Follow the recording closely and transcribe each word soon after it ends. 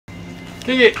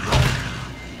Kick it.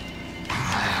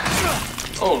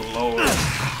 Oh Lord.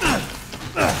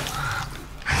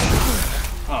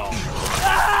 Oh.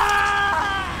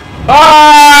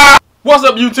 Ah! What's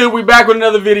up, YouTube? We back with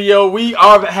another video. We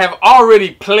have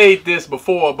already played this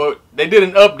before, but they did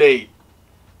an update.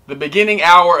 The beginning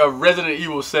hour of Resident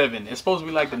Evil 7. It's supposed to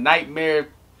be like the nightmare,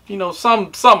 you know,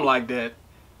 something like that.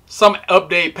 Some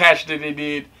update patch that they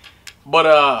did. But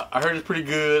I heard it's pretty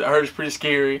good. I heard it's pretty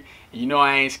scary. And you know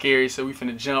I ain't scary, so we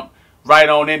finna jump right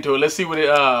on into it. Let's see what it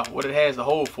has to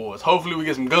hold for us. Hopefully we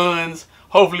get some guns.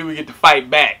 Hopefully we get to fight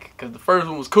back. Because the first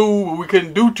one was cool, but we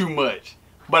couldn't do too much.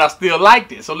 But I still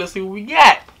liked it. So let's see what we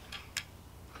got.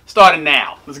 Starting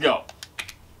now. Let's go.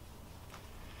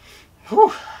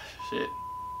 Whew. Shit.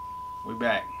 We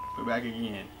back. We're back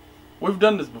again. We've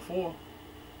done this before.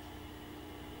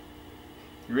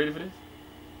 You ready for this?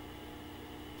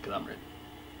 Because I'm ready.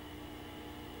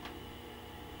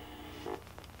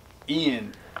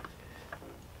 Ian.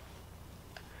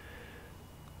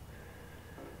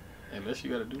 Unless you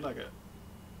gotta do like a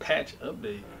patch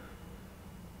update.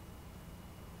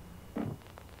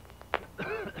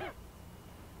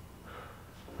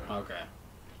 Okay.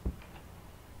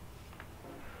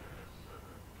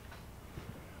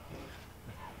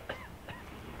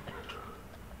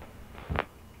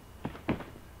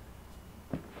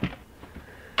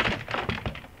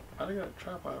 I got a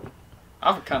tripod.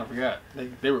 I kind of forgot.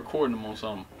 They recording them on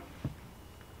something.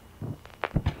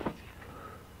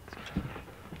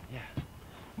 Yeah.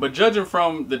 But judging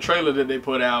from the trailer that they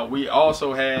put out, we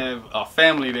also have a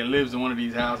family that lives in one of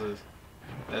these houses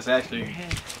that's actually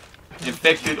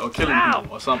infected or killing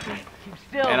people or something.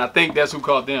 And I think that's who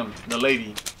caught them, the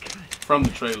lady from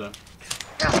the trailer.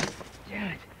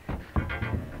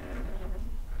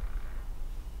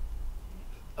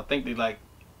 I think they like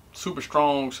super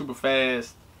strong, super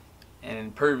fast, and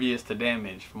impervious to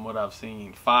damage from what I've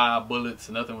seen. 5 bullets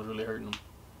and nothing was really hurting them.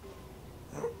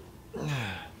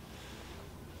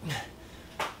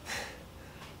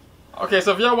 Okay,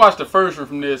 so if y'all watched the first one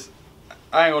from this,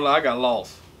 I ain't gonna lie, I got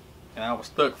lost. And I was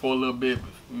stuck for a little bit, but,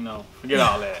 you know, forget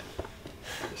all that.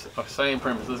 It's the same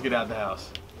premise. Let's get out the house.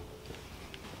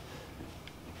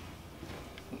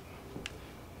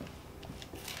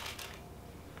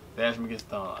 Dash me gets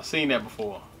done. I've seen that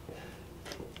before.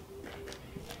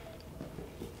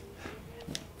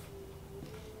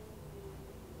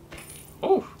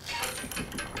 Oh.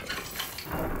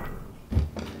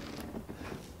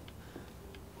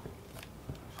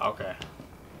 Okay.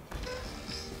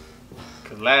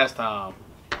 Cause last time,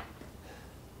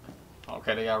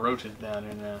 okay, they got roaches down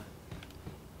in there.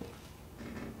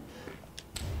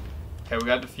 Okay, we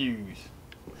got the fuse.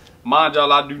 Mind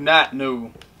y'all, I do not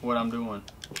know what I'm doing.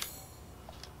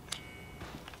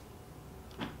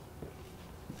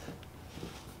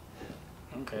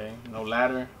 Okay, no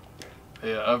ladder.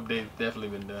 Yeah, update's definitely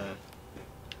been done.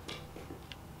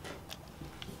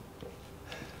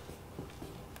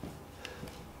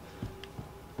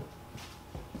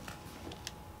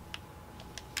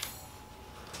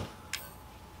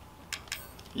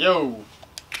 Yo.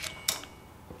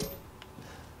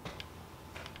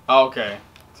 Okay,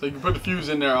 so you can put the fuse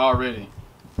in there already.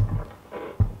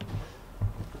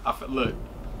 Look,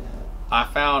 I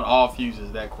found all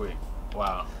fuses that quick.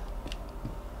 Wow.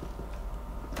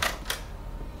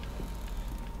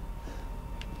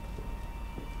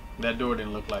 That door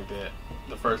didn't look like that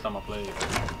the first time I played.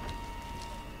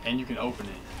 And you can open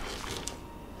it.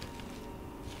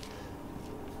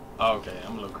 Okay,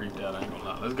 I'm a little creeped out, I ain't gonna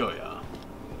lie. Let's go, y'all.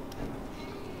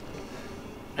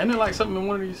 Ain't there like something in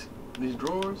one of these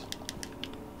drawers?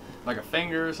 Like a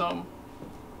finger or something?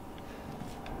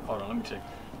 Hold on, let me check.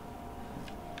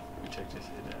 Let me check this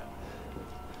shit out.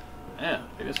 Yeah,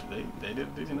 they did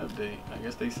a decent update. I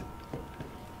guess they...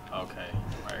 Okay,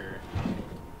 right here.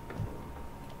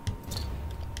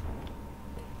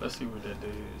 Let's see what that dude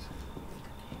is.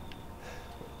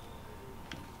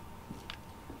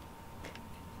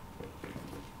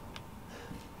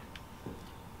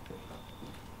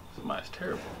 Somebody's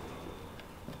terrible.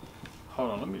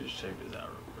 Hold on, let me just check this out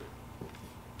real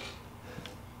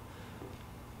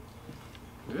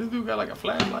quick. This dude got like a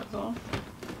flashlight on?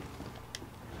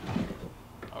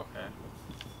 Okay.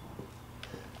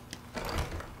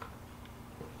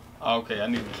 Okay, I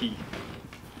need the key.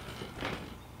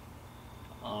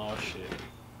 Oh shit.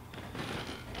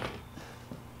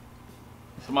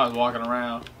 Somebody's walking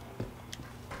around.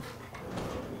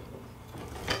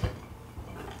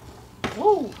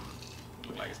 Woo!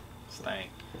 Look like it's stank.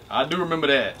 I do remember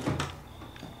that.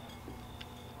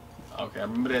 Okay, I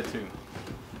remember that too.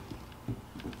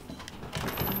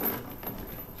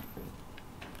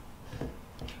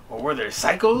 Or were there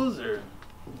psychos? Or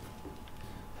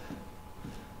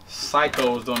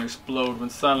psychos don't explode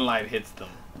when sunlight hits them.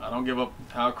 I don't give up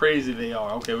how crazy they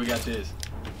are. Okay, we got this.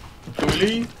 Can we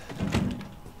leave?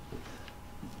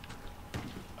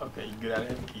 Okay, you get out of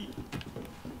here. Key.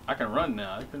 I can run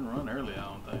now. I couldn't run earlier,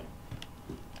 I don't think.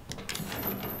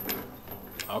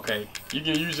 Okay, you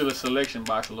can use the selection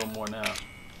box a little more now.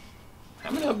 How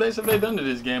many updates have they done to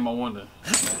this game, I wonder?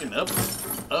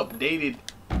 Updated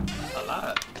a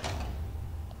lot.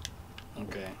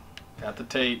 Okay, got the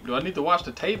tape. Do I need to watch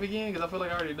the tape again? Because I feel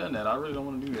like I already done that. I really don't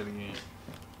want to do that again.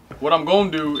 What I'm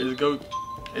going to do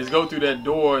is go through that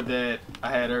door that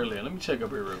I had earlier. Let me check up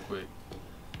here real quick.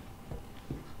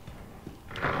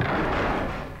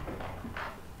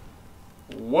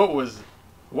 What was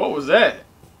that?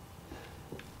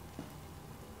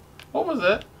 What was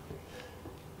that?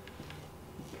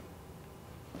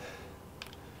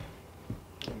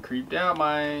 Getting creeped out,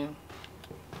 man.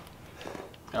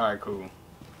 Alright, cool.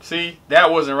 See, that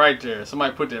wasn't right there.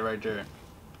 Somebody put that right there.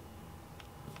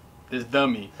 This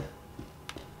dummy.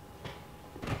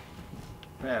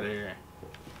 Get out of here.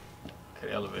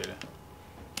 Okay, elevator.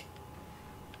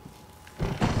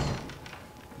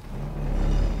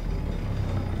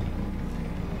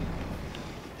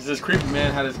 It's just creepy,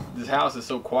 man, how this house is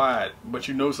so quiet, but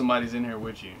you know somebody's in here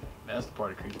with you. That's the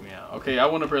part that creeps me out. Okay, I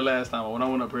went up here last time, but when I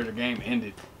went up here, the game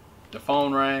ended. The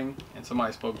phone rang, and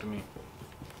somebody spoke to me.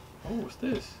 Oh, what's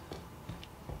this?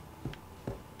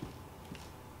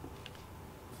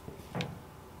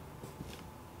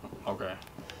 Okay.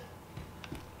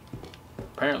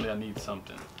 Apparently I need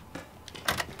something.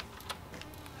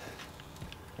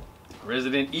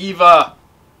 Resident Eva!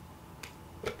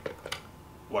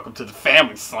 Welcome to the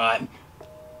family, son.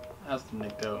 That's the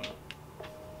nick though.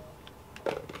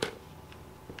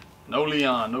 No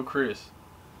Leon, no Chris.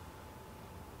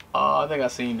 Oh, I think I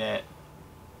seen that.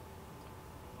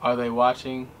 Are they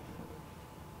watching?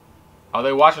 Are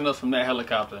they watching us from that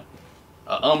helicopter?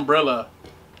 Umbrella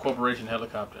Corporation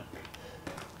helicopter.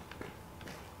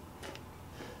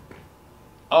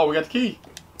 Oh, we got the key.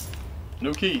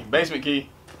 New key. Basement key.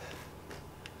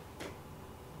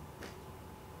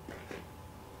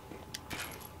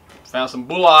 Found some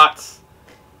bullets.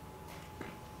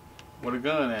 Where the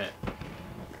gun at?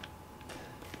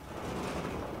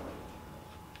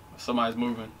 Somebody's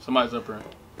moving. Somebody's up here.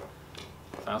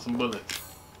 Found some bullets.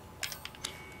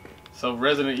 So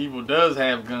Resident Evil does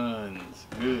have guns.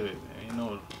 Good. You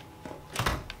know,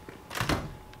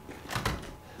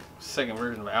 second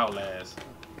version of Outlast.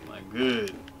 Like,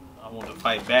 good. I want to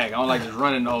fight back. I don't like just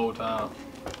running the whole time.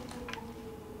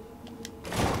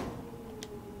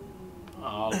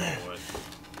 Oh Lord.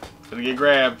 It's gonna get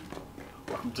grabbed.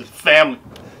 Welcome to the family.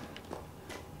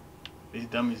 These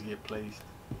dummies get placed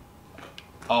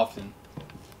often,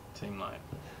 seem like.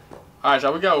 Alright,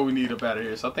 y'all, we got what we need up out of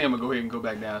here. So I think I'm gonna go ahead and go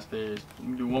back downstairs. Let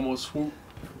me do one more swoop.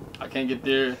 I can't get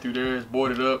there through there, it's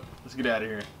boarded up. Let's get out of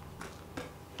here.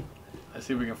 Let's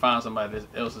see if we can find somebody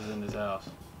else is in this house.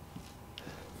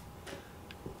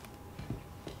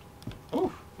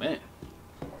 Oh, man.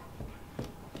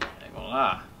 Ain't gonna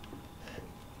lie.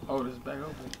 Oh, this is back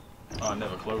open. Oh, I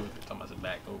never closed it. Talking about it's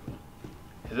back open.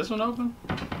 Is this one open?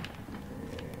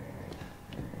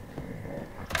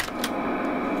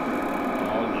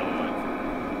 Oh, Lord.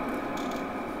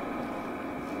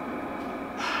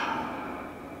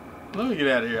 Let me get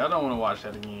out of here. I don't want to watch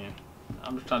that again.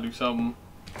 I'm just trying to do something.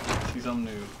 See something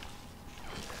new.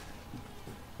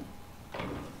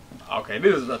 Okay,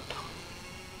 this is a...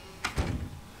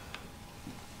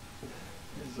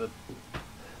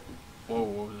 Whoa,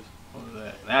 what was this? What was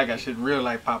that? Now I got shit in real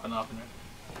life popping off in there.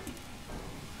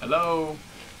 Hello?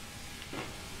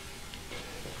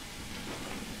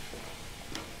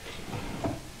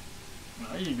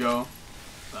 There you go.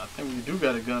 I think we do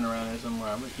got a gun around here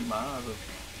somewhere. I'm gonna keep my eyes up.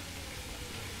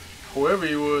 Whoever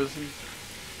he was, he...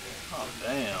 Oh,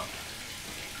 damn.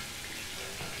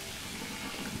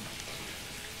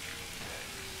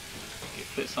 He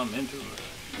fit something into it.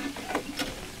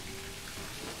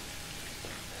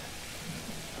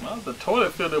 Well, the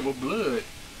toilet filled up with blood.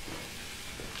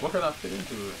 What can I fit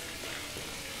into it?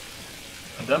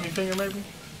 A dummy finger, maybe?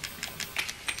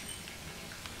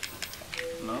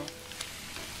 No?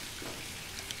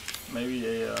 Maybe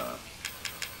a,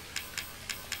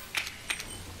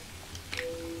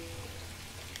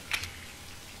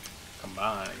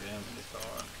 combine examine this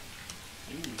card.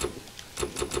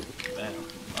 Damn.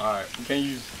 Alright, we can't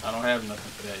use... I don't have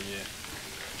nothing for that yet.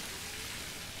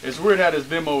 It's weird how this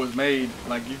demo is made.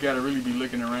 Like, you gotta really be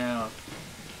looking around.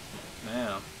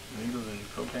 Damn. Needles and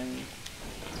cocaine.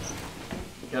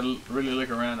 You gotta really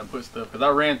look around and put stuff. Because I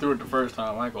ran through it the first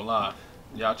time. I ain't gonna lie.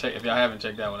 Y'all check if y'all haven't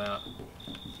checked that one out.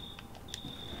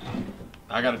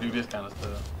 I gotta do this kind of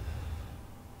stuff.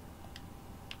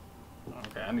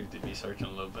 Okay, I need to be searching a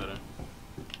little better.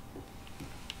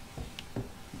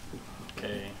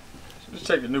 Okay, let's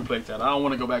check the new plates out. I don't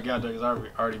want to go back out there because I've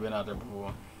already been out there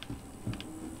before.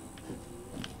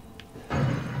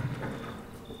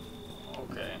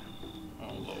 Okay.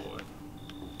 Oh Lord.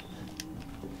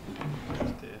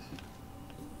 What's this?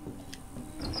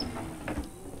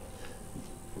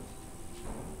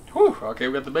 Whew. Okay,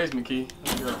 we got the basement key.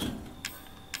 Let's go.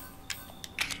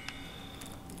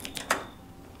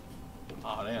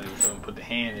 Oh, they don't even show them put the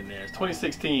hand in there. It's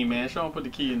 2016, man. Show them put the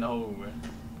key in the hole, man.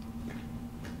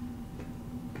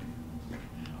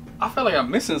 I feel like I'm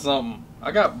missing something.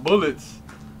 I got bullets.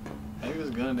 Maybe there's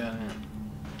a gun down here.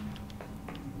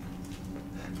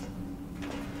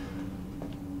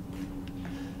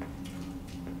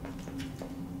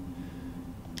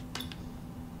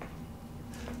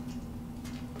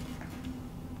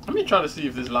 Let me try to see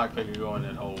if this lockpick can go in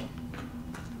that hole.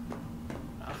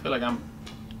 I feel like I'm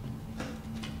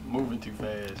moving too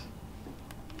fast.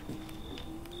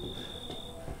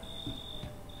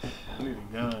 I need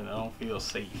a gun. I don't feel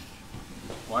safe.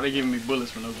 Why are they giving me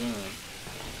bullets for no gun?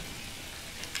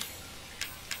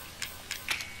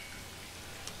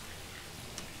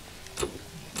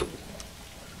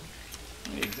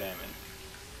 Let me examine.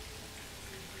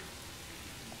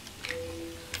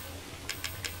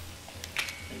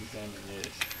 Examine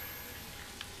this.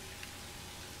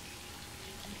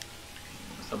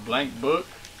 It's a blank book.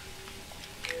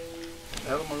 What the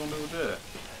hell am I gonna do with that?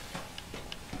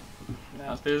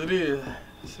 Downstairs it is.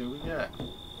 Let's see what we got.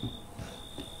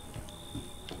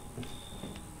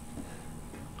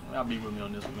 Y'all be with me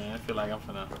on this one, man. I feel like I'm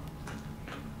finna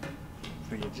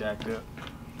get jacked up.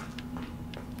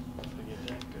 Get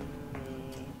jacked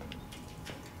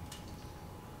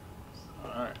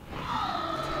up. Alright.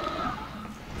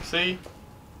 See?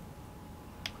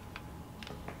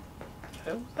 What the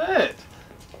hell was that?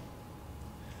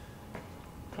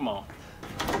 Come on.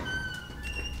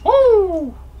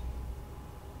 Woo!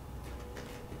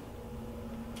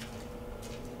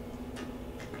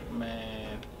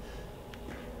 Man.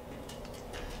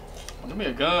 Give me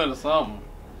a gun or something.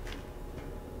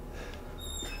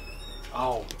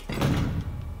 Oh.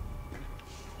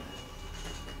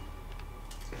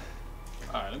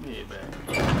 Alright, let me head back.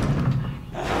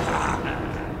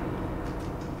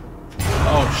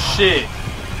 Oh shit.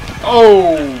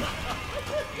 Oh.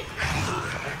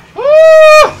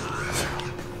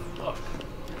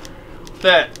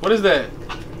 That? What is that?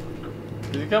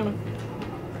 Is he coming?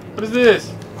 What is this?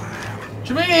 What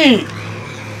you mean?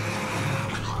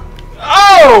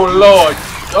 Oh Lord!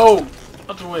 Oh,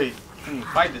 out the way.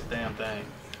 Fight this damn thing.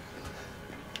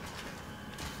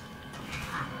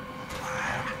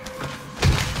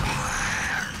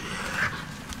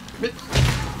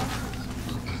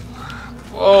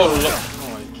 Oh Lord!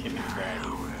 Oh, he hit me back.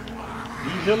 Do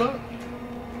you heal up?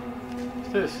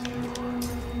 What's this?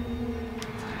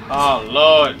 Oh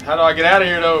Lord, how do I get out of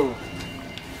here though?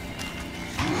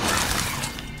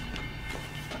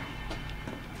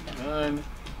 Gun.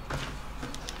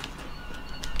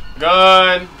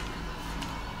 Gun.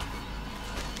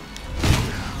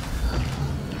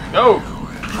 Go.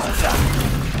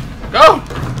 Go.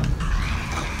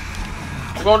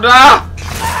 I'm gonna die.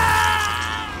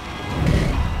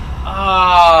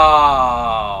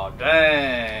 Oh,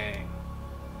 dang.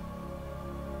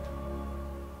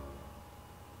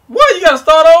 What? You gotta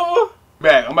start over?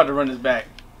 Back. I'm about to run this back.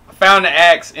 I found the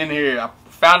axe in here. I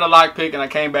found the lockpick and I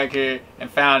came back here and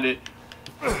found it.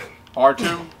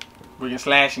 R2. We can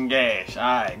slash and gash.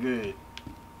 Alright, good.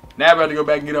 Now I'm about to go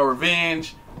back and get our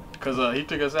revenge. Cause he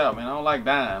took us out, man. I don't like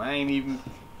dying. I ain't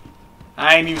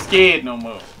even scared no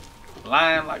more.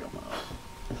 Lying like a mother.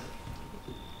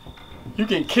 You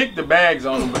can kick the bags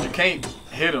on them, but you can't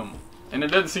hit them. And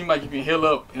it doesn't seem like you can heal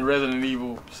up in Resident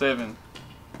Evil 7.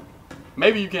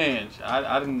 Maybe you can.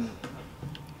 I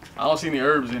don't see any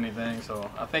herbs or anything, so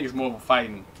I think it's more of a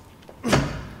fighting.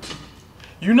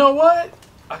 You know what?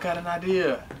 I got an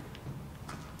idea.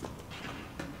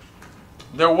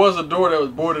 There was a door that was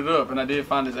boarded up, and I did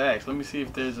find this axe. Let me see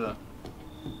if there's a...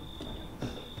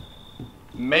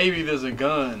 Maybe there's a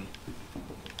gun.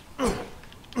 Come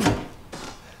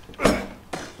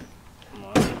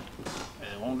on.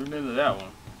 It won't do nothing to that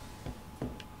one.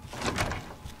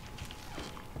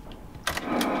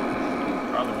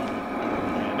 Probably won't.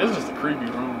 Man, this is just a creepy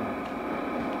room.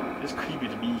 It's creepy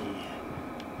to me.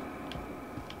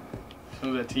 As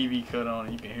soon as that TV cut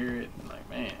on, you can hear it. Like,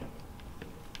 man.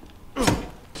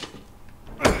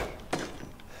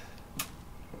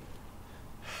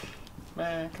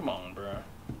 Man, come on, bro.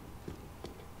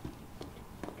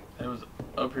 It was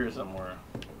up here somewhere.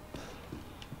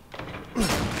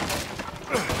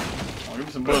 Oh, give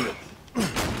me some bullets.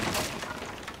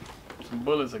 Some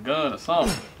bullets, a gun, or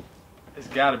something. It's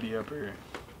gotta be up here.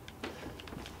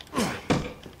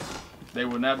 They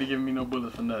will not be giving me no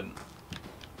bullets for nothing.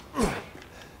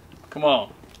 Come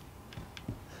on.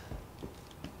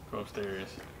 Go upstairs.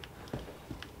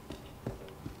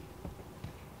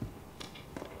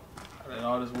 How did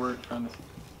all this work? Trying to...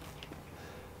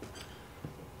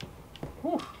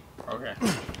 Whew. Okay.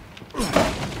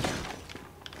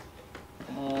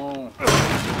 Come on.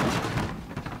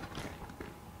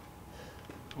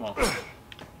 Come on.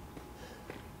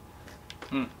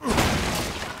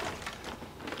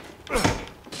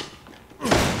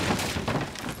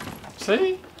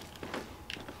 See?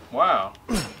 Wow.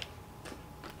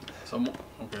 So,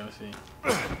 okay, let's see.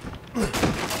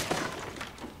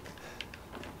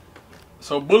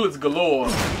 So bullets galore.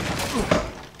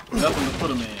 Nothing to put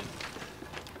them in.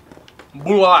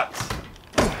 Bullets.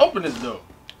 Open this door.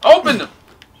 Open them.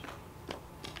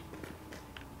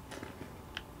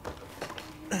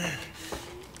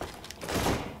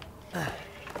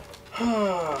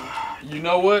 You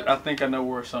know what? I think I know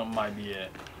where something might be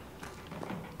at.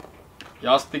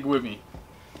 Y'all stick with me.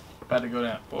 About to go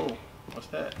down. Whoa, what's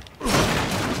that?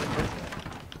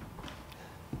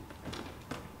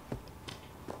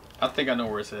 I think I know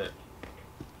where it's at.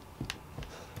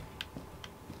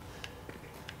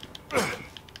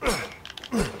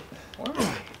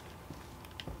 Where?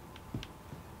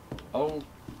 Oh,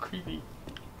 creepy.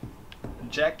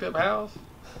 Jacked up house?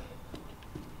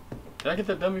 Did I get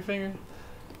that dummy finger?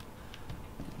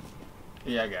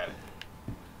 Yeah, I got it.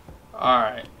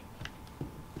 Alright.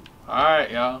 Alright,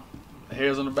 y'all. The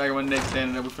hairs on the back of my neck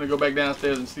standing there. We're finna go back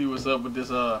downstairs and see what's up with this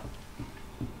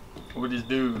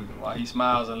dude while he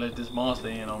smiles and let this monster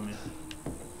in on me.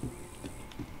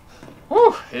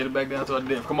 Woo! Headed back down to our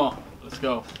death. Come on. Let's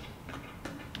go.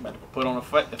 I'm about to put on a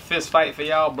fist fight for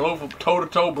y'all. Blow for toe to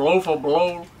toe. Blow for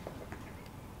blow.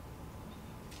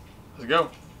 Let's go.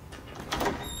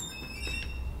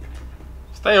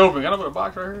 Stay open. Can I put a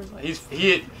box right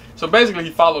here? So basically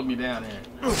he followed me down here.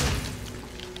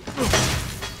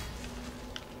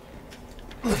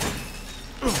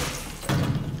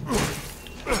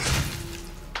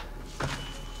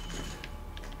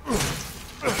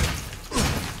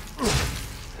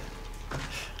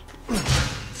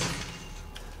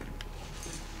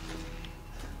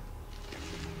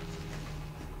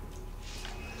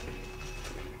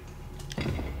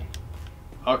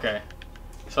 Okay.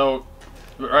 So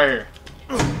right here.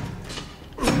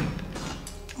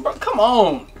 Bro, come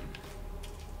on.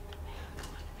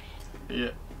 Yeah.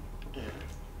 Yeah.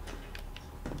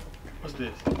 What's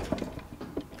this?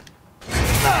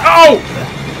 Oh!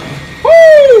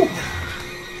 Woo!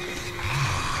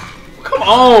 Come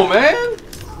on, man.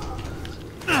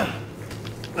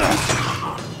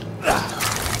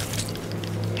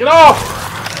 Get off!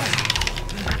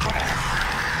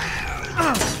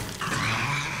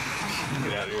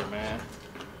 Get out of here, man.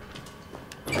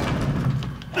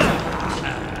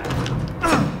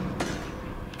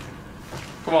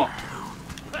 Come on.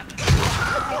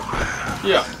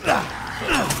 Yeah.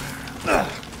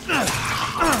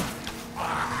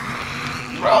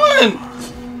 Run!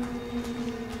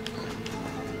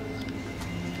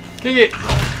 Kick it.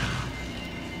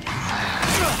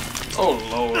 Oh,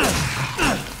 Lord.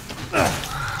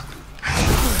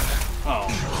 Oh.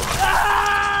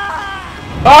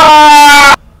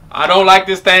 Ah! I don't like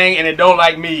this thing, and it don't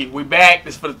like me. We back.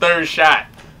 This is for the third shot.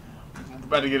 I'm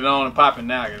about to get it on and popping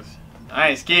now, because I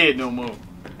ain't scared no more.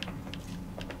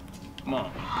 Come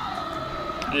on.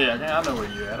 Yeah, I know where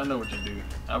you at. I know what you do.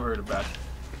 I've heard about you.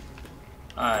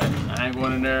 Alright, I ain't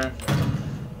going in there.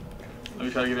 Let me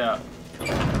try to get out.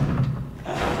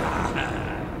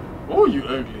 Oh, you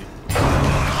ugly.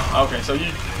 Okay, so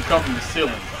you come from the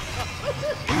ceiling.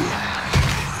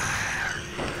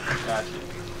 Gotcha.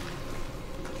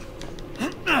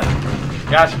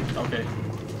 Gotcha. Okay.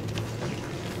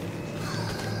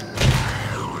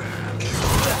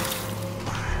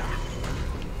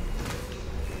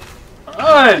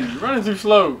 Run! You're running too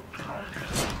slow.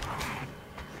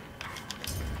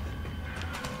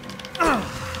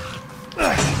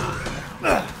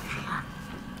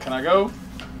 Can I go?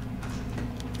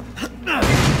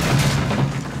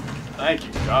 Thank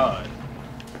you, God.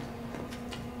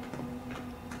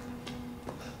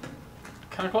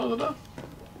 Can I close it up?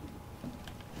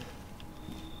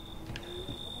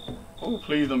 Oh,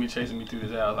 please don't be chasing me through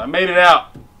this house. I made it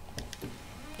out.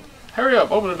 Hurry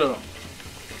up, open the door.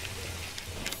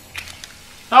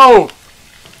 No!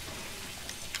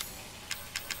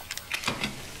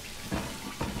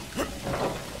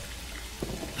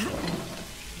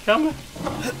 Coming?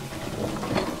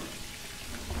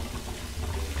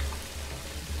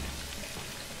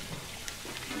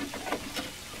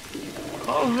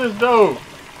 Close this door.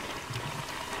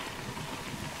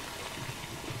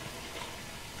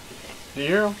 Do you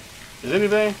hear him? Is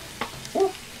anything?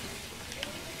 Woo.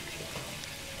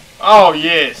 Oh,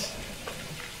 yes.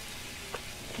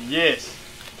 Yes.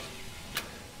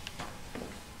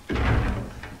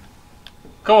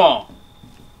 Come on.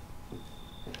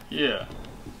 Yeah.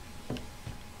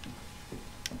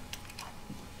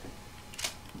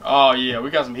 Oh, yeah. We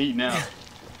got some heat now.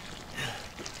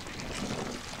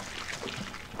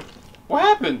 What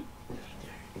happened?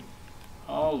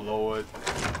 Oh, Lord.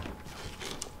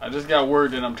 I just got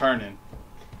word that I'm turning.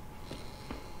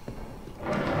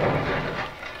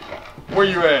 Where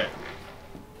you at?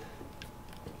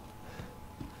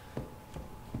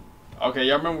 Okay,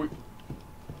 y'all remember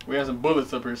we had some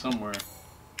bullets up here somewhere.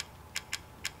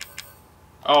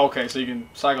 Oh, okay, so you can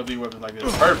cycle through weapons like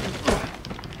this. Perfect.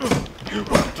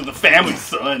 Welcome to the family,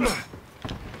 son.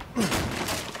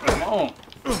 Come on.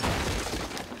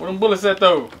 Where them bullets at,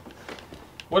 though?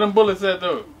 Where them bullets at,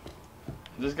 though?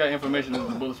 I just got information that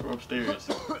the bullets were upstairs.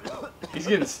 He's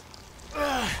getting...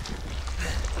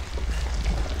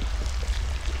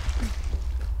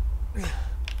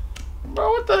 Bro,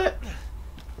 what the...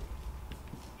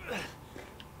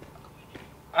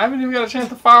 I haven't even got a chance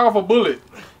to fire off a bullet.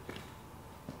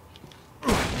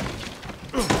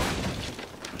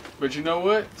 But you know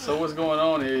what? So what's going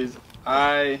on is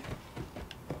I'm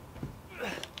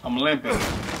limping.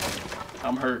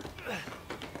 I'm hurt.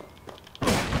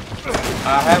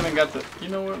 I haven't got the... You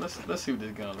know what? Let's see what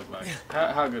this gun looks like.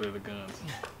 How good are the guns?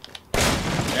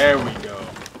 There we go.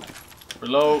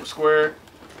 Reload, square.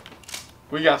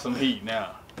 We got some heat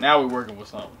now. Now we're working with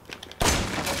something.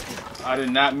 I did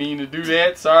not mean to do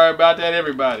that. Sorry about that,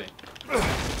 everybody.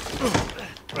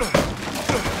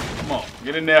 Come on,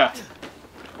 get in there.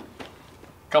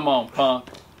 Come on, punk.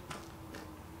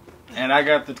 And I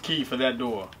got the key for that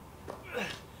door.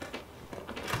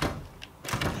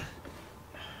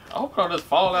 I hope I don't just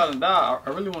fall out and die. I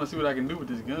really want to see what I can do with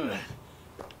this gun.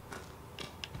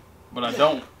 But I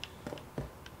don't.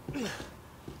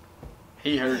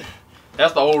 He hurt.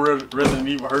 That's the old Resident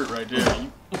Evil hurt right there.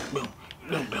 Boom,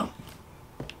 boom, boom.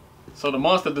 So the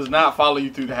monster does not follow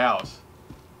you through the house.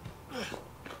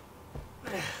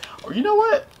 Or you know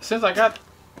what? Since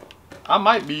I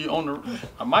might be on the...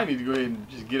 I might need to go ahead and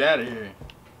just get out of here.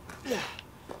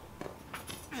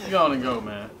 Go on and go,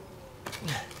 man.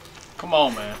 Come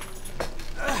on, man.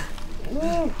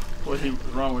 Woo. What's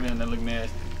wrong with him? That look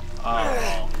nasty.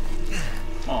 Oh.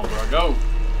 Come on, bro. Go.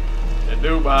 That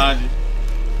dude behind you.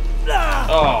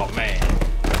 Oh, man.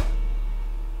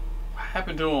 What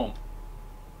happened to him?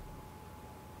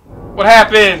 What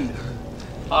happened?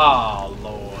 Oh,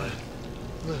 Lord.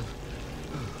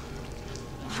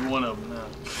 One of them now.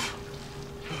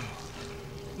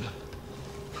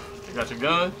 You got your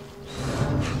gun?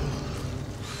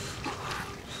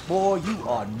 Boy, you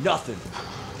are nothing.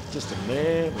 Just a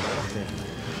man without a family.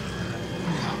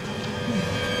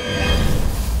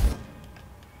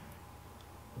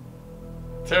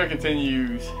 Terror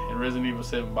continues in Resident Evil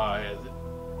 7 Biohazard.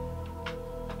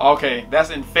 Okay,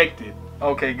 that's infected.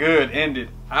 Okay, good.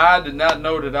 Ended. I did not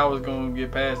know that I was going to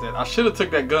get past that. I should have took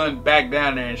that gun back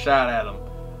down there and shot at him.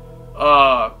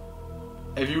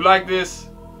 If you like this,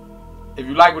 if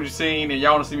you like what you've seen and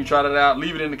y'all want to see me try that out,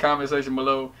 leave it in the comment section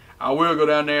below. I will go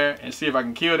down there and see if I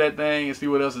can kill that thing and see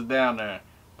what else is down there.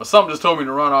 But something just told me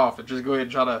to run off and just go ahead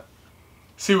and try to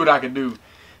see what I can do.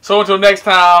 So until next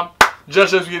time,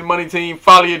 Just Get Money Team,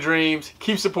 follow your dreams,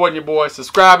 keep supporting your boy,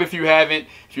 subscribe if you haven't.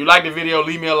 If you like the video,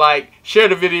 leave me a like, share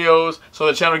the videos so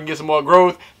the channel can get some more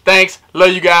growth. Thanks,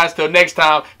 love you guys, till next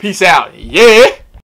time, peace out, yeah!